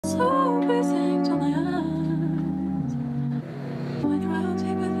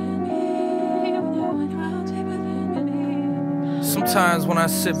Sometimes when I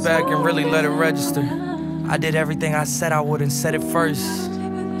sit back and really let it register, I did everything I said I would and said it first.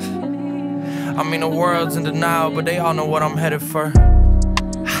 I mean, the world's in denial, but they all know what I'm headed for.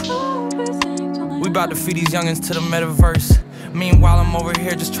 We about to feed these youngins to the metaverse. Meanwhile, I'm over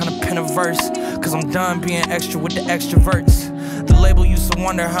here just trying to pen a verse, cause I'm done being extra with the extroverts. The label used to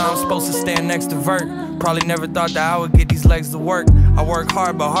wonder how I'm supposed to stand next to Vert. Probably never thought that I would get these legs to work. I work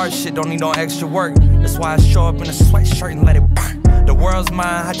hard, but hard shit don't need no extra work. That's why I show up in a sweatshirt and let it burn. The world's mine,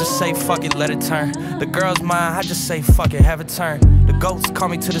 I just say fuck it, let it turn. The girl's mine, I just say fuck it, have it turn. The goats call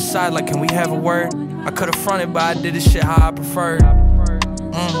me to the side like, can we have a word? I could've fronted, but I did this shit how I preferred.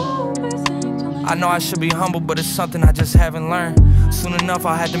 I know I should be humble, but it's something I just haven't learned. Soon enough,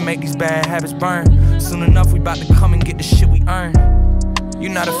 I'll have to make these bad habits burn. Soon enough, we about to come and get the shit we earn.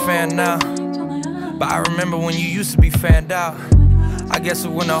 You're not a fan now, but I remember when you used to be fanned out. I guess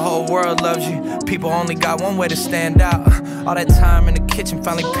when the whole world loves you, people only got one way to stand out. All that time in the kitchen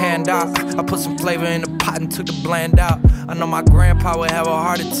finally panned out. I put some flavor in the pot and took the bland out. I know my grandpa would have a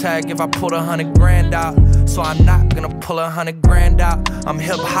heart attack if I pulled 100 grand out. So I'm not gonna pull 100 grand out. I'm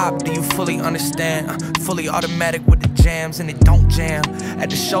hip-hop, do you fully understand? Fully automatic with the jams and it don't jam. At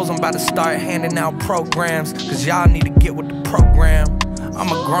the shows I'm about to start handing out programs, cause y'all need to get with the program. I'm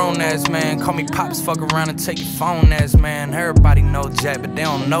a grown-ass man, call me Pops, fuck around and take your phone-ass man. Everybody know Jack, but they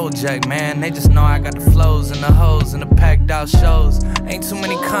don't know Jack, man. They just know I got the flows and the hoes and the packed out shows. Ain't too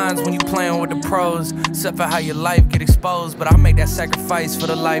many cons when you playing with the pros, except for how your life get exposed. But I make that sacrifice for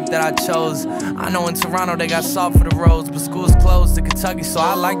the life that I chose. I know in Toronto they got salt for the roads, but school's closed in Kentucky, so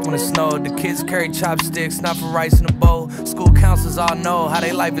I liked when it snowed. The kids carry chopsticks, not for rice in a bowl. School counselors all know how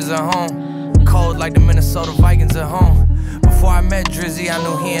they life is at home. Cold like the Minnesota Vikings at home. Before I met Drizzy, I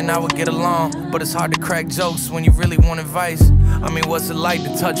knew he and I would get along. But it's hard to crack jokes when you really want advice. I mean, what's it like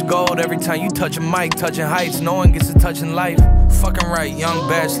to touch gold every time you touch a mic? Touching heights, no one gets to touch in life. Fucking right, young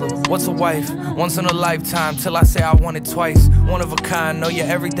bachelor, what's a wife? Once in a lifetime, till I say I want it twice. One of a kind, know your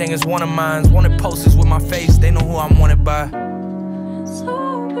everything is one of mine. Wanted posters with my face, they know who I'm wanted by.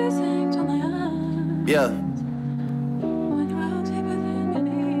 Yeah.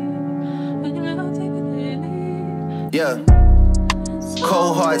 Yeah.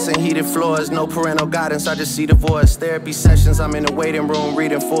 Cold hearts and heated floors, no parental guidance, I just see divorce. Therapy sessions, I'm in the waiting room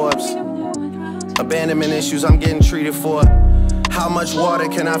reading Forbes. Abandonment issues, I'm getting treated for. How much water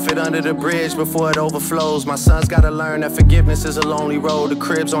can I fit under the bridge before it overflows? My son's gotta learn that forgiveness is a lonely road. The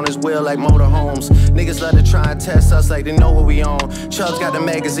crib's on his wheel like motorhomes. Niggas love to try and test us like they know what we own. Chubb's got the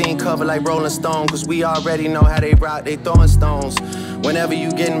magazine cover like Rolling Stone, cause we already know how they rock, they throwing stones. Whenever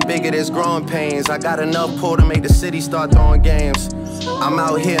you getting bigger, there's growing pains. I got enough pull to make the city start throwing games. I'm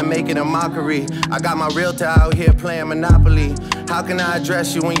out here making a mockery. I got my realtor out here playing Monopoly. How can I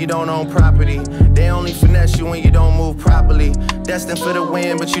address you when you don't own property? They only finesse you when you don't move properly. Destined for the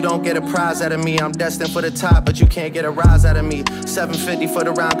win, but you don't get a prize out of me. I'm destined for the top, but you can't get a rise out of me. 750 for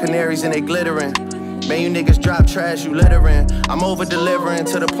the round canaries and they glittering. Man, you niggas drop trash, you littering. I'm over-delivering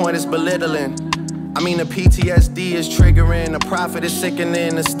to the point it's belittling. I mean the PTSD is triggering, the profit is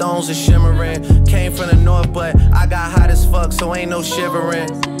sickening, the stones are shimmering. Came from the north, but I got hot as fuck, so ain't no shivering.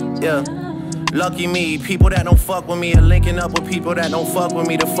 Yeah. Lucky me, people that don't fuck with me are linking up with people that don't fuck with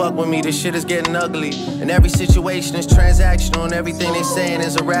me to fuck with me. This shit is getting ugly, and every situation is transactional, and everything they saying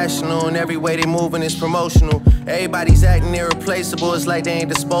is irrational, and every way they moving is promotional. Everybody's acting irreplaceable, it's like they ain't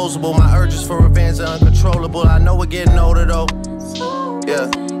disposable. My urges for revenge are uncontrollable. I know we're getting older though, yeah.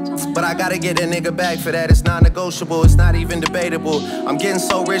 But I gotta get a nigga back for that, it's non-negotiable, it's not even debatable. I'm getting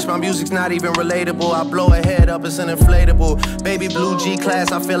so rich, my music's not even relatable. I blow a head up, it's an inflatable. Baby blue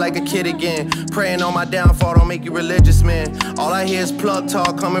G-class, I feel like a kid again. Praying on my downfall, don't make you religious, man. All I hear is plug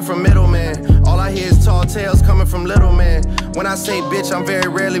talk coming from middlemen. All I hear is tall tales coming from little men. When I say bitch, I'm very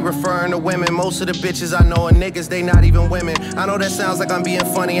rarely referring to women. Most of the bitches I know are niggas, they not even women. I know that sounds like I'm being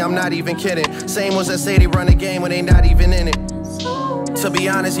funny, I'm not even kidding. Same ones that say they run the game when they not even in it. To be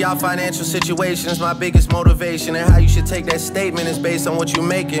honest, y'all financial situation is my biggest motivation, and how you should take that statement is based on what you're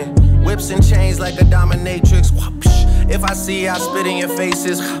making. Whips and chains like a dominatrix. If I see I spit in your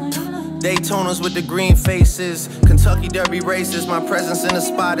faces. Daytonas with the green faces, Kentucky Derby races. My presence in the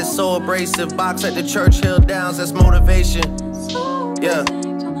spot is so abrasive. Box at the Churchill Downs, that's motivation. Yeah.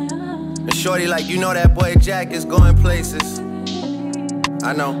 And shorty like, you know that boy Jack is going places.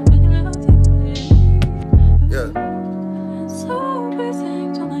 I know. Yeah.